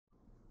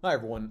Hi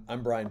everyone,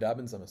 I'm Brian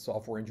Dobbins. I'm a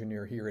software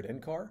engineer here at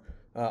NCAR.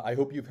 I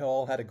hope you've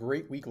all had a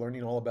great week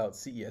learning all about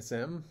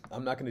CESM.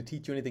 I'm not going to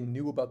teach you anything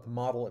new about the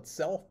model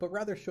itself, but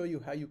rather show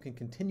you how you can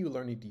continue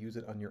learning to use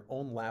it on your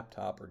own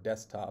laptop or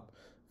desktop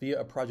via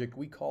a project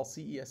we call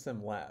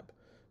CESM-Lab.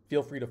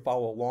 Feel free to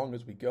follow along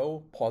as we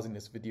go, pausing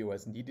this video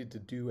as needed to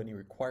do any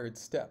required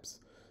steps.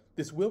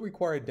 This will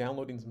require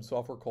downloading some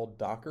software called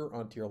Docker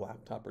onto your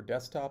laptop or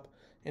desktop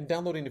and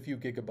downloading a few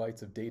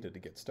gigabytes of data to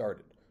get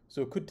started,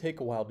 so it could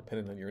take a while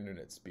depending on your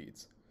internet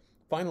speeds.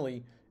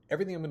 Finally,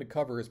 everything I'm going to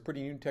cover is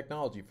pretty new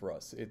technology for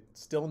us.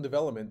 It's still in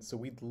development, so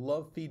we'd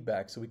love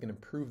feedback so we can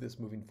improve this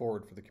moving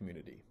forward for the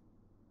community.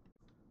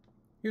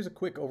 Here's a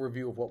quick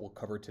overview of what we'll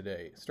cover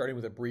today, starting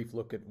with a brief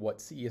look at what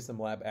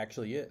CESM-Lab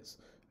actually is.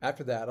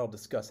 After that, I'll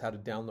discuss how to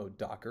download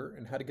Docker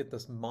and how to get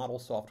this model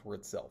software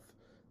itself.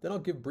 Then I'll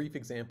give brief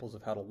examples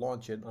of how to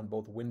launch it on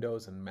both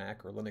Windows and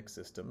Mac or Linux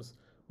systems.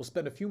 We'll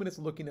spend a few minutes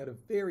looking at a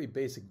very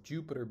basic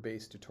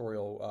Jupyter-based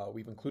tutorial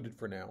we've included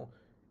for now,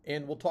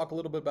 and we'll talk a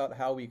little bit about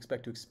how we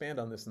expect to expand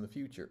on this in the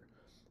future.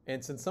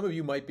 And since some of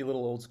you might be a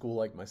little old school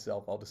like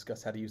myself, I'll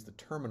discuss how to use the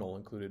terminal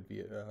included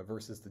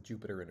versus the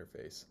Jupyter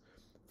interface.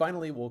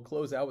 Finally, we'll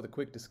close out with a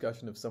quick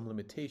discussion of some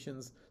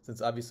limitations,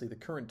 since obviously the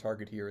current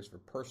target here is for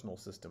personal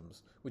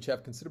systems, which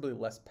have considerably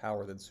less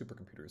power than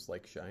supercomputers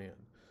like Cheyenne.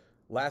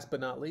 Last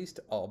but not least,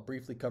 I'll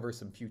briefly cover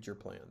some future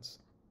plans.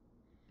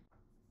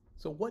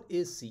 So what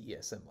is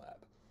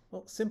CESM-Lab?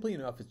 Well, simply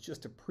enough, it's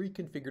just a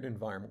pre-configured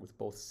environment with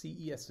both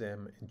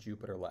CESM and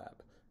Jupyter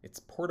Lab.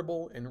 It's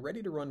portable and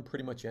ready to run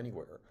pretty much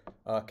anywhere.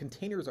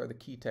 Containers are the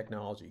key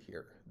technology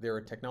here. They're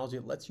a technology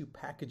that lets you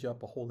package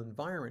up a whole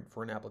environment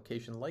for an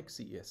application like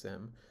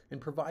CESM and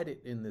provide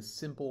it in this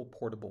simple,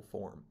 portable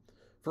form.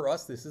 For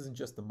us, this isn't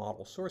just the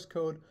model source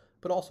code,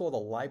 but also all the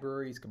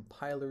libraries,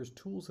 compilers,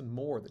 tools, and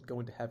more that go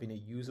into having a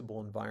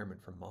usable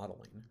environment for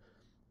modeling.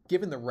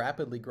 Given the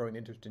rapidly growing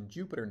interest in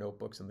Jupyter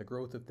notebooks and the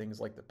growth of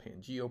things like the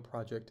Pangeo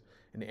project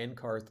and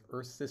NCAR's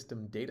Earth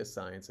System Data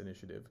Science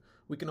initiative,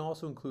 we can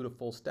also include a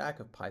full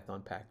stack of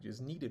Python packages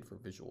needed for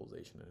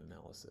visualization and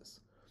analysis.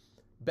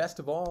 Best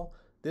of all,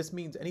 this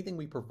means anything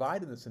we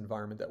provide in this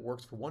environment that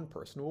works for one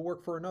person will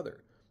work for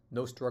another.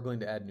 No struggling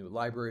to add new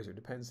libraries or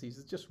dependencies,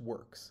 it just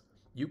works.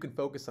 You can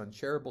focus on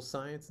shareable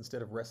science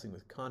instead of wrestling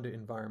with conda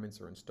environments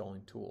or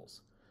installing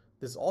tools.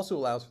 This also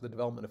allows for the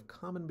development of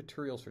common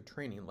materials for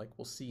training like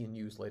we'll see and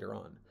use later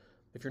on.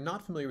 If you're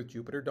not familiar with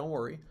Jupyter, don't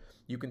worry.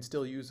 You can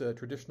still use a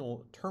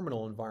traditional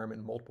terminal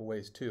environment in multiple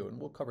ways too, and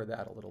we'll cover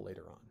that a little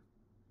later on.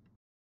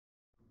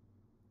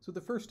 So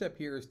the first step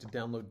here is to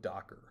download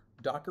Docker.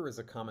 Docker is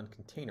a common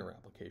container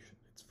application.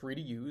 It's free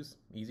to use,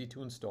 easy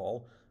to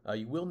install.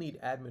 You will need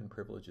admin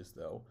privileges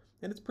though,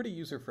 and it's pretty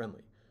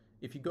user-friendly.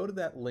 If you go to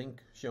that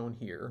link shown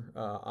here,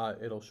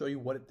 it'll show you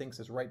what it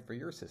thinks is right for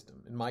your system.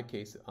 In my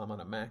case, I'm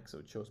on a Mac, so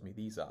it shows me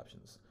these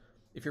options.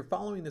 If you're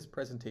following this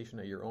presentation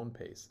at your own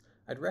pace,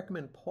 I'd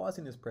recommend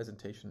pausing this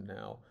presentation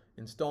now,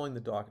 installing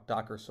the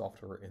Docker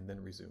software, and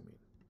then resuming.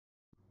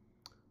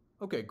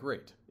 Okay,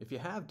 great. If you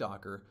have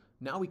Docker,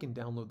 now we can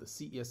download the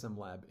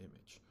CESM-Lab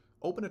image.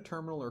 Open a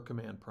terminal or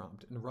command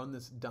prompt and run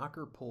this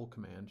docker pull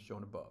command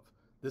shown above.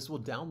 This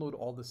will download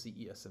all the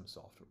CESM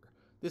software.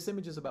 This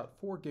image is about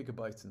 4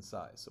 gigabytes in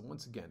size, so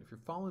once again, if you're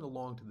following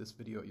along to this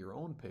video at your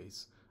own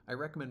pace, I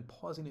recommend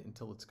pausing it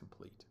until it's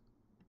complete.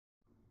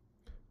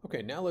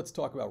 Okay, now let's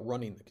talk about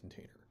running the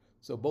container.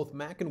 So both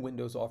Mac and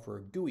Windows offer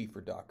a GUI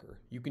for Docker.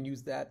 You can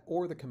use that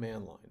or the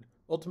command line.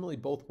 Ultimately,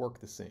 both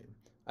work the same.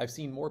 I've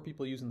seen more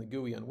people using the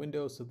GUI on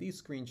Windows, so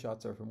these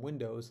screenshots are from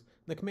Windows,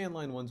 and the command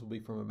line ones will be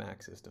from a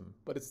Mac system,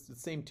 but it's the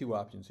same two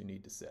options you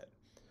need to set.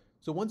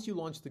 So once you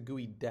launch the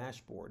GUI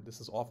dashboard,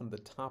 this is often at the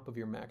top of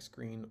your Mac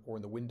screen or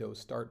in the Windows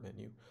Start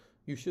menu,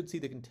 you should see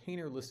the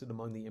container listed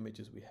among the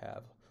images we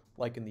have,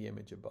 like in the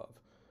image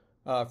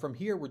above. From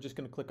here, we're just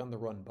going to click on the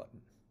Run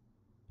button.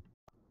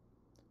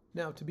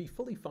 Now, to be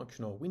fully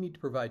functional, we need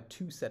to provide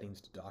two settings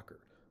to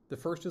Docker. The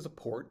first is a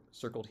port,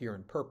 circled here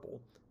in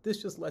purple.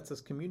 This just lets us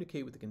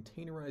communicate with the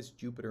containerized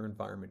Jupyter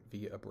environment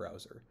via a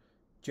browser.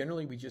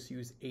 Generally, we just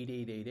use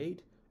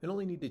 8888, and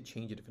only need to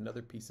change it if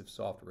another piece of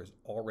software is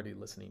already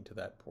listening to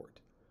that port.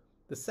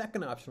 The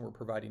second option we're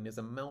providing is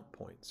a mount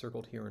point,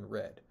 circled here in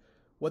red.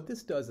 What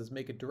this does is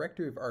make a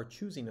directory of our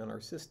choosing on our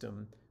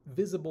system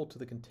visible to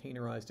the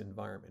containerized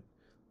environment,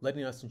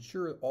 letting us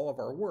ensure all of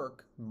our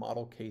work,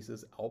 model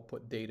cases,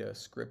 output data,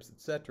 scripts,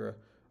 etc.,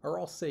 are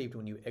all saved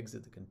when you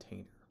exit the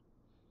container.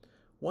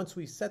 Once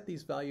we set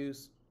these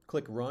values,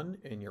 click Run,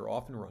 and you're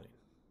off and running.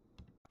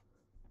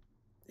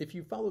 If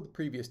you followed the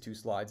previous two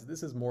slides,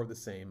 this is more of the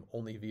same,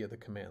 only via the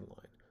command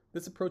line.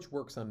 This approach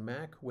works on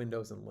Mac,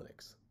 Windows, and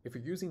Linux. If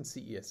you're using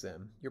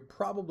CESM, you're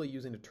probably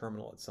using a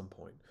terminal at some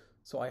point,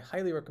 so I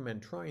highly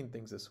recommend trying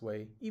things this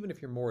way, even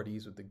if you're more at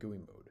ease with the GUI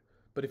mode.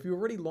 But if you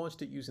already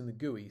launched it using the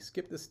GUI,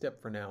 skip this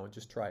step for now and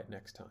just try it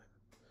next time.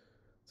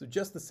 So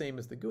just the same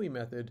as the GUI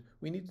method,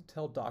 we need to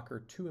tell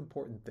Docker two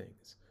important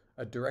things: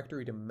 a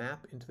directory to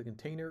map into the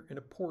container and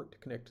a port to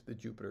connect to the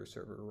Jupyter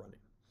server running.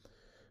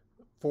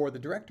 For the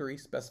directory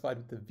specified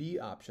with the V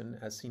option,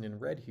 as seen in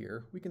red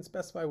here, we can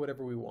specify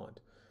whatever we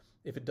want.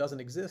 If it doesn't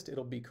exist,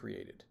 it'll be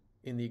created.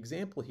 In the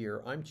example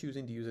here, I'm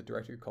choosing to use a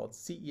directory called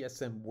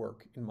CESM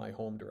work in my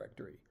home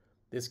directory.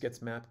 This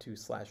gets mapped to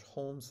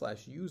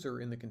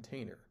 /home/user in the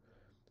container.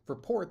 For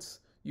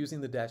ports,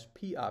 using the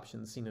 -p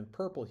option seen in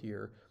purple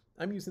here,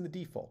 I'm using the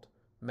default,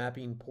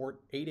 mapping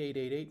port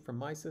 8888 from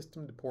my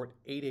system to port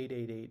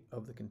 8888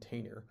 of the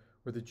container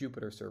where the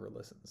Jupyter server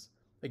listens.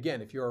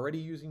 Again, if you're already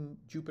using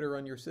Jupyter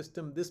on your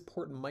system, this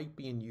port might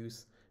be in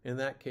use, and in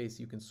that case,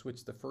 you can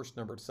switch the first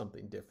number to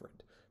something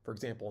different. For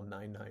example,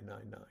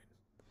 9999.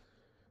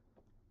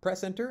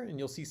 Press enter, and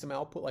you'll see some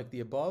output like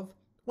the above.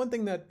 One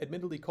thing that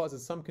admittedly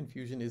causes some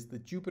confusion is the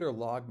Jupyter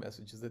log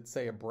messages that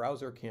say a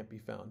browser can't be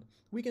found.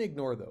 We can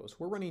ignore those.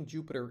 We're running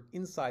Jupyter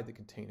inside the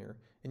container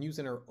and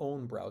using our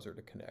own browser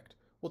to connect.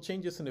 We'll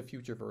change this in a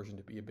future version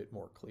to be a bit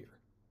more clear.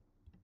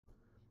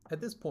 At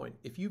this point,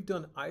 if you've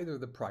done either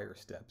of the prior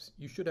steps,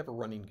 you should have a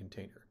running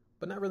container,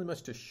 but not really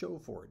much to show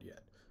for it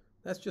yet.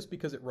 That's just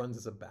because it runs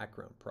as a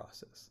background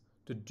process.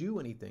 To do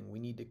anything, we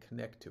need to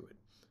connect to it.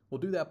 We'll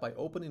do that by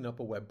opening up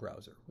a web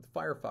browser, with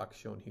Firefox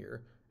shown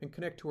here, and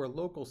connect to our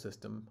local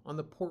system on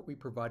the port we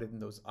provided in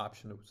those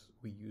options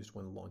we used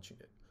when launching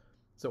it.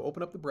 So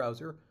open up the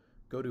browser,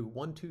 go to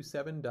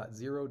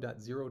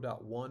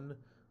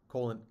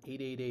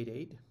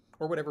 127.0.0.1:8888,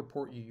 or whatever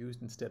port you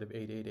used instead of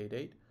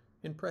 8888,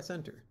 and press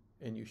enter,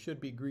 and you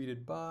should be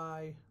greeted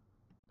by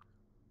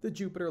the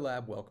Jupyter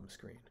Lab welcome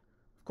screen.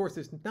 Of course,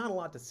 there's not a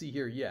lot to see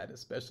here yet,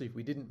 especially if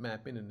we didn't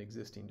map in an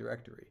existing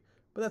directory,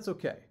 but that's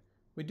okay.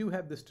 We do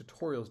have this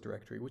tutorials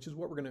directory, which is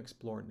what we're going to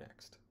explore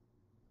next.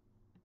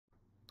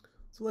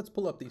 So let's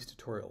pull up these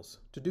tutorials.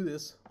 To do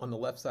this, on the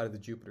left side of the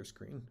Jupyter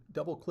screen,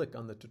 double-click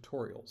on the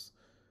tutorials.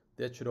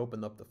 That should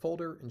open up the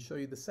folder and show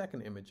you the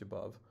second image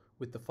above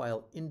with the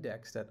file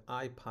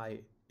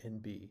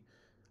index.ipynb.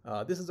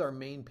 This is our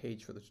main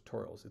page for the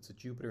tutorials. It's a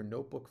Jupyter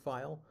notebook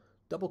file.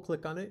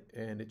 Double-click on it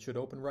and it should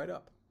open right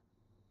up.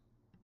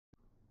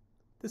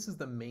 This is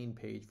the main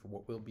page for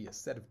what will be a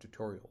set of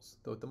tutorials,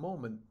 though at the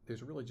moment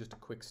there's really just a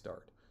quick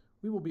start.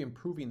 We will be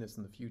improving this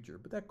in the future,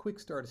 but that quick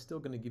start is still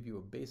going to give you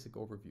a basic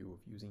overview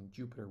of using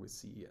Jupyter with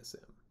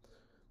CESM.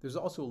 There's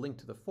also a link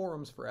to the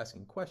forums for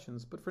asking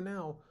questions, but for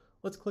now,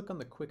 let's click on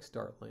the quick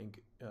start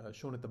link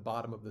shown at the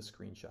bottom of the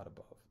screenshot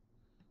above.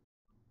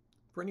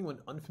 For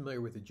anyone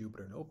unfamiliar with the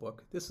Jupyter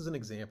Notebook, this is an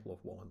example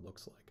of what one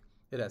looks like.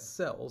 It has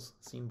cells,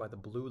 seen by the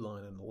blue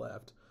line on the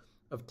left,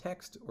 of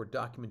text or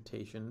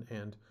documentation,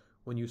 and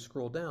when you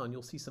scroll down,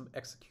 you'll see some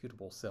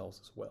executable cells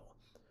as well.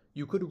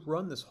 You could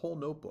run this whole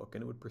notebook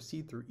and it would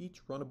proceed through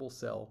each runnable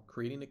cell,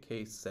 creating a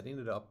case, setting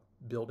it up,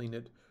 building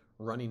it,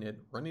 running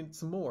it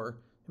some more,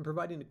 and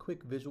providing a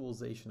quick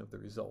visualization of the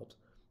result.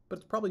 But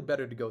it's probably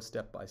better to go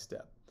step by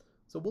step.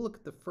 So we'll look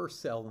at the first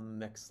cell in the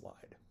next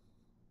slide.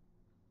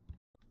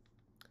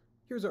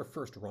 Here's our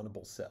first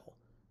runnable cell.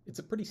 It's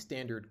a pretty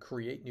standard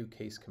create new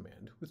case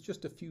command with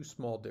just a few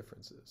small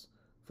differences.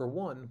 For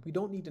one, we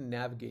don't need to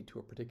navigate to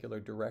a particular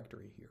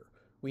directory here.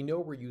 We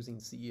know we're using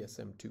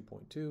CESM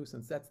 2.2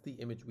 since that's the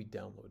image we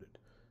downloaded.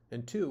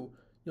 And two,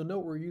 you'll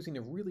note we're using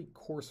a really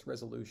coarse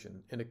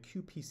resolution and a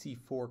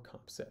QPC4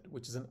 comp set,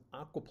 which is an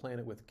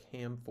aquaplanet with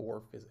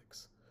CAM4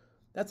 physics.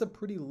 That's a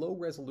pretty low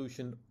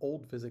resolution,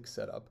 old physics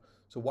setup,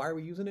 so why are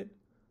we using it?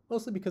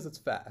 Mostly because it's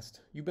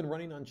fast. You've been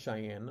running on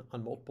Cheyenne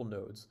on multiple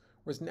nodes,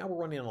 whereas now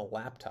we're running on a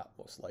laptop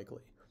most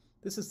likely.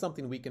 This is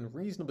something we can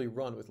reasonably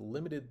run with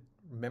limited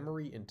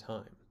memory and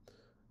time.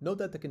 Note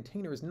that the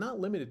container is not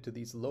limited to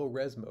these low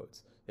res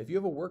modes. If you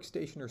have a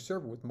workstation or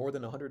server with more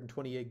than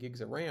 128 gigs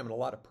of RAM and a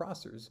lot of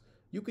processors,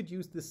 you could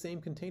use this same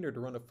container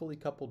to run a fully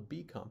coupled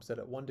B comp set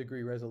at 1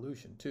 degree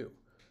resolution too.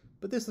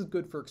 But this is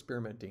good for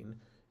experimenting,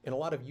 and a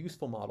lot of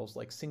useful models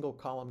like single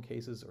column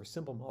cases or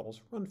simple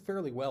models run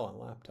fairly well on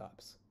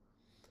laptops.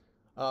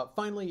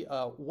 Finally,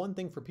 one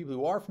thing for people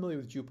who are familiar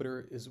with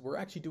Jupyter is we're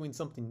actually doing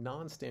something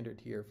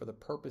non-standard here for the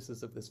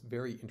purposes of this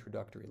very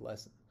introductory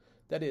lesson.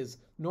 That is,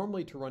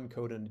 normally to run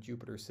code in a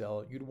Jupyter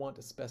cell, you'd want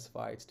to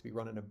specify it's to be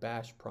run in a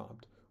bash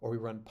prompt, or we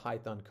run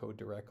Python code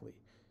directly.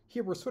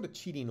 Here we're sort of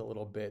cheating a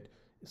little bit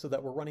so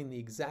that we're running the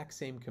exact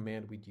same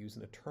command we'd use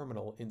in a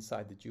terminal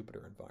inside the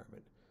Jupyter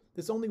environment.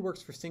 This only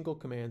works for single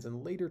commands,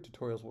 and later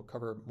tutorials will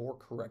cover more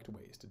correct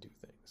ways to do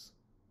things.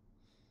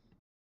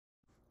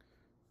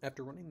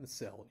 After running the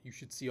cell, you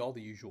should see all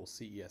the usual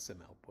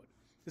CESM output.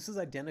 This is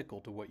identical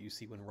to what you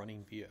see when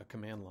running via a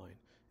command line,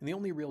 and the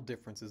only real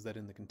difference is that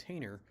in the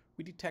container,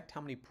 we detect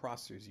how many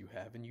processors you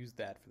have and use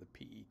that for the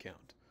PE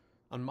count.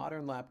 On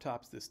modern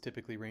laptops, this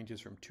typically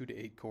ranges from 2 to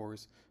 8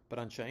 cores, but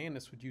on Cheyenne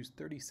this would use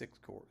 36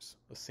 cores,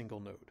 a single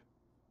node.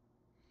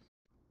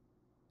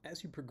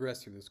 As you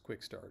progress through this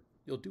quick start,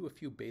 you'll do a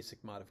few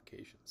basic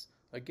modifications,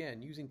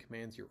 again using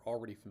commands you're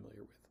already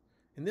familiar with.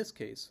 In this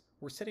case,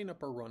 we're setting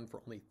up our run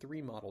for only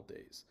 3 model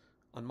days.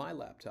 On my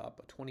laptop,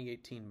 a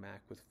 2018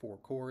 Mac with 4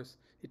 cores,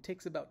 it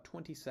takes about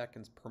 20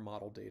 seconds per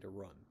model day to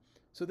run,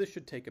 so this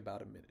should take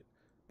about a minute.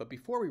 But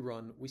before we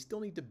run, we still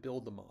need to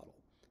build the model.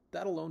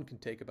 That alone can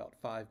take about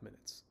 5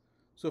 minutes.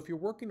 So if you're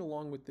working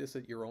along with this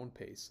at your own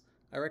pace,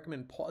 I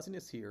recommend pausing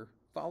this here,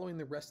 following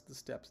the rest of the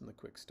steps in the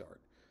quick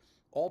start.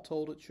 All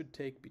told, it should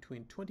take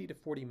between 20 to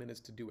 40 minutes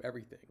to do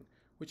everything,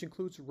 which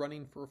includes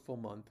running for a full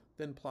month,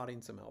 then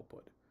plotting some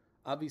output.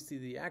 Obviously,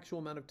 the actual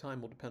amount of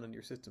time will depend on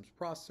your system's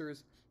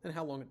processors and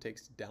how long it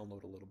takes to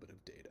download a little bit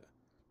of data.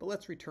 But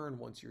let's return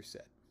once you're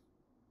set.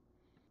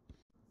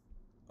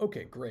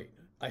 Okay, great.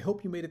 I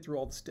hope you made it through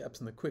all the steps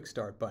in the quick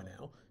start by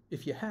now.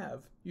 If you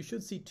have, you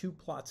should see two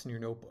plots in your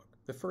notebook,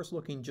 the first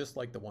looking just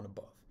like the one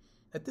above.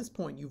 At this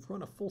point, you've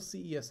run a full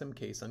CESM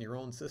case on your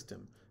own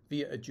system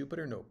via a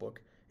Jupyter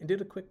notebook and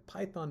did a quick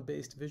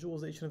Python-based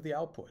visualization of the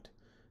output.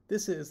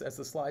 This is, as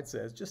the slide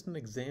says, just an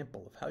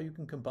example of how you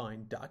can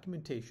combine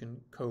documentation,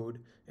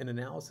 code, and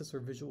analysis or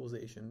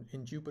visualization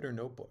in Jupyter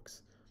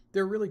notebooks.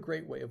 They're a really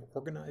great way of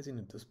organizing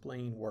and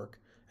displaying work,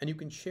 and you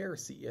can share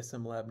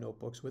CESM-Lab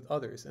notebooks with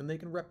others and they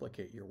can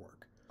replicate your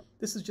work.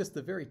 This is just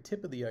the very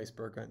tip of the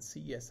iceberg on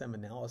CESM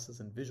analysis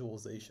and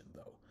visualization,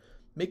 though.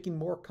 Making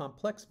more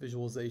complex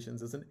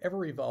visualizations is an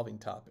ever-evolving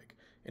topic,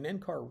 and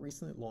NCAR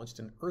recently launched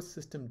an Earth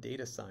System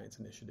Data Science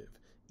Initiative,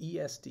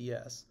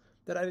 ESDS,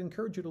 that I'd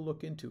encourage you to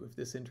look into if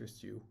this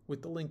interests you,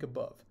 with the link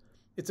above.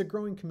 It's a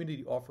growing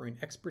community offering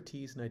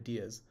expertise and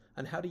ideas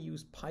on how to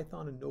use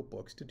Python and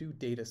notebooks to do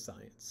data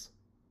science.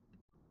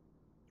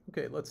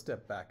 Okay, let's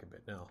step back a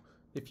bit now.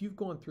 If you've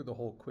gone through the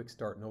whole Quick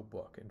Start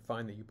notebook and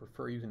find that you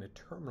prefer using a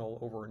terminal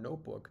over a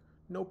notebook,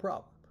 no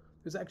problem.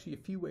 There's actually a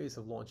few ways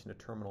of launching a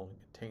terminal in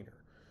a container.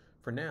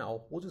 For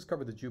now, we'll just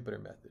cover the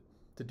Jupyter method.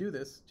 To do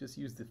this, just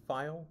use the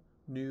File,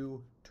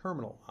 New,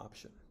 Terminal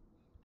option.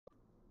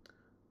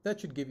 That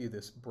should give you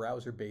this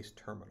browser-based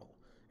terminal.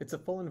 It's a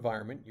full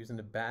environment using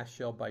a bash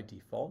shell by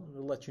default.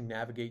 It'll let you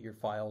navigate your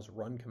files,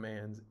 run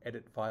commands,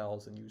 edit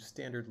files, and use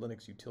standard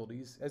Linux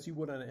utilities as you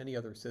would on any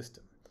other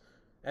system.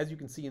 As you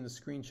can see in the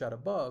screenshot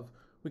above,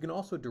 we can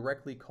also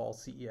directly call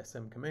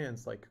CESM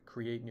commands like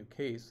create new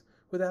case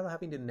without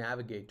having to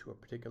navigate to a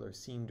particular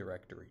scene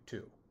directory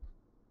too.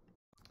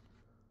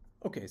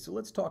 Okay, so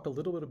let's talk a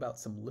little bit about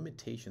some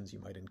limitations you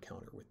might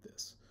encounter with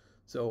this.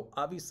 So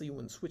obviously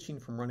when switching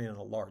from running on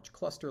a large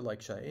cluster like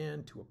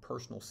Cheyenne to a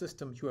personal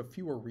system, you have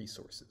fewer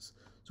resources.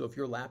 So if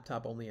your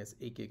laptop only has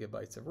 8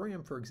 GB of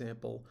RAM, for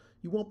example,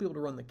 you won't be able to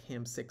run the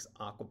Cam6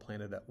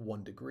 Aquaplanet at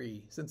 1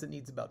 degree since it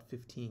needs about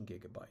 15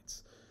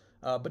 GB.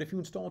 But if you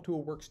install it to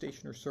a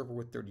workstation or server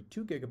with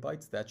 32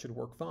 GB, that should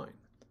work fine.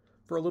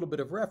 For a little bit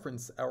of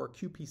reference, our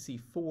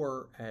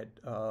QPC4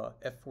 at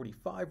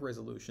F45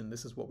 resolution,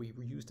 this is what we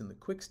used in the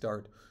Quick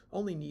Start,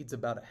 only needs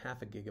about a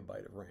half a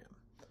gigabyte of RAM.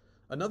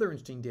 Another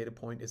interesting data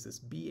point is this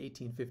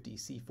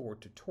B1850C4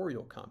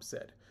 tutorial comp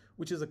set,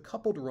 which is a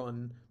coupled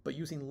run but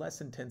using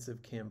less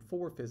intensive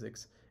Cam4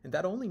 physics, and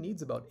that only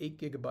needs about 8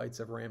 GB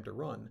of RAM to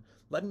run,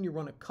 letting you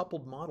run a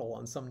coupled model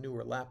on some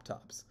newer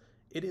laptops.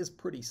 It is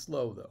pretty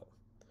slow though.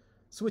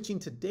 Switching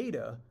to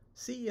data,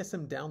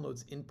 CESM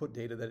downloads input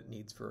data that it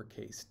needs for a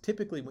case,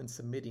 typically when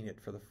submitting it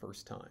for the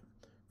first time.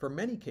 For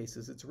many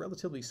cases, it's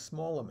relatively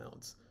small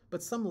amounts,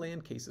 but some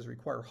LAN cases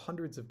require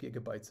hundreds of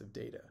gigabytes of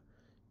data.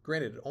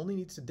 Granted, it only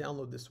needs to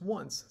download this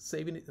once,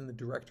 saving it in the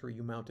directory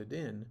you mounted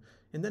in,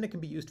 and then it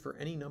can be used for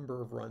any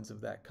number of runs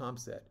of that comp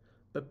set,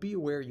 but be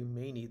aware you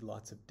may need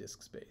lots of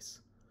disk space.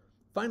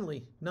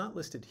 Finally, not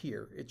listed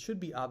here, it should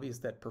be obvious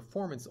that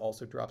performance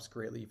also drops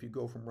greatly if you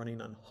go from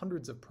running on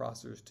hundreds of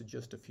processors to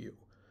just a few.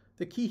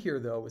 The key here,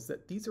 though, is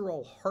that these are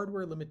all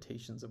hardware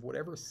limitations of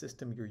whatever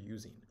system you're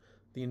using.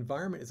 The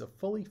environment is a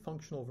fully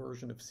functional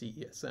version of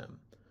CESM.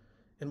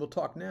 And we'll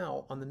talk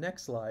now, on the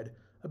next slide,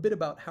 a bit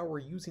about how we're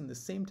using the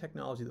same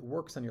technology that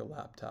works on your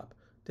laptop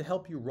to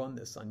help you run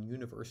this on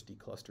university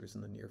clusters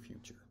in the near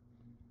future.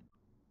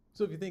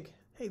 So if you think,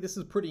 hey, this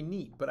is pretty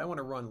neat, but I want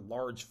to run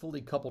large,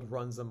 fully coupled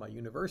runs on my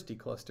university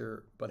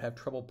cluster, but have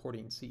trouble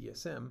porting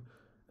CESM,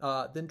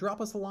 then drop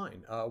us a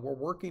line. We're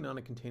working on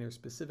a container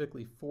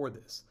specifically for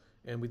this,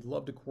 and we'd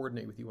love to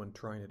coordinate with you on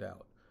trying it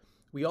out.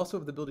 We also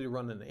have the ability to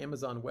run on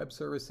Amazon Web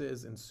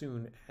Services and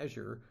soon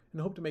Azure,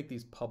 and hope to make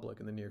these public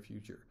in the near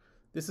future.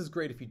 This is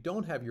great if you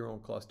don't have your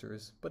own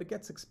clusters, but it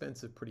gets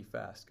expensive pretty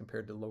fast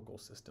compared to local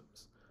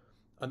systems.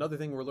 Another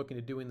thing we're looking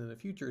at doing in the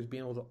future is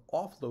being able to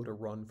offload a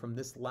run from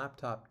this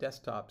laptop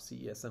desktop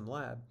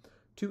CESM-Lab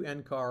to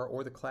NCAR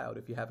or the cloud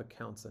if you have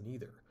accounts on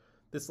either.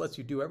 This lets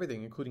you do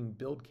everything, including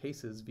build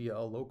cases via a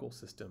local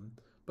system,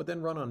 but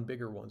then run on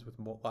bigger ones with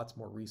lots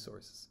more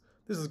resources.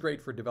 This is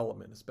great for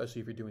development,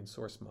 especially if you're doing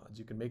source mods.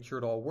 You can make sure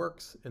it all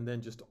works and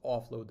then just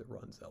offload the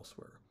runs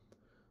elsewhere.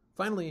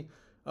 Finally,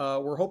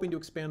 we're hoping to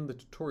expand the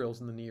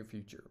tutorials in the near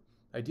future,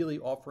 ideally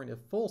offering a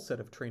full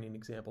set of training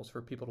examples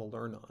for people to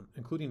learn on,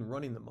 including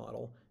running the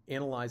model,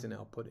 analyzing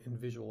output, and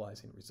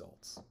visualizing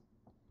results.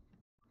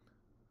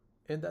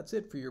 And that's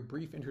it for your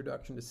brief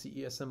introduction to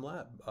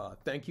CESM-Lab.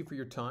 Thank you for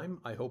your time.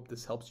 I hope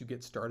this helps you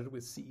get started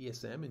with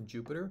CESM in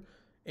Jupyter.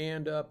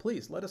 And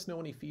please let us know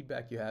any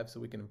feedback you have so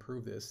we can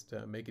improve this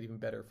to make it even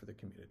better for the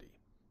community.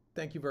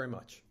 Thank you very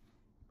much.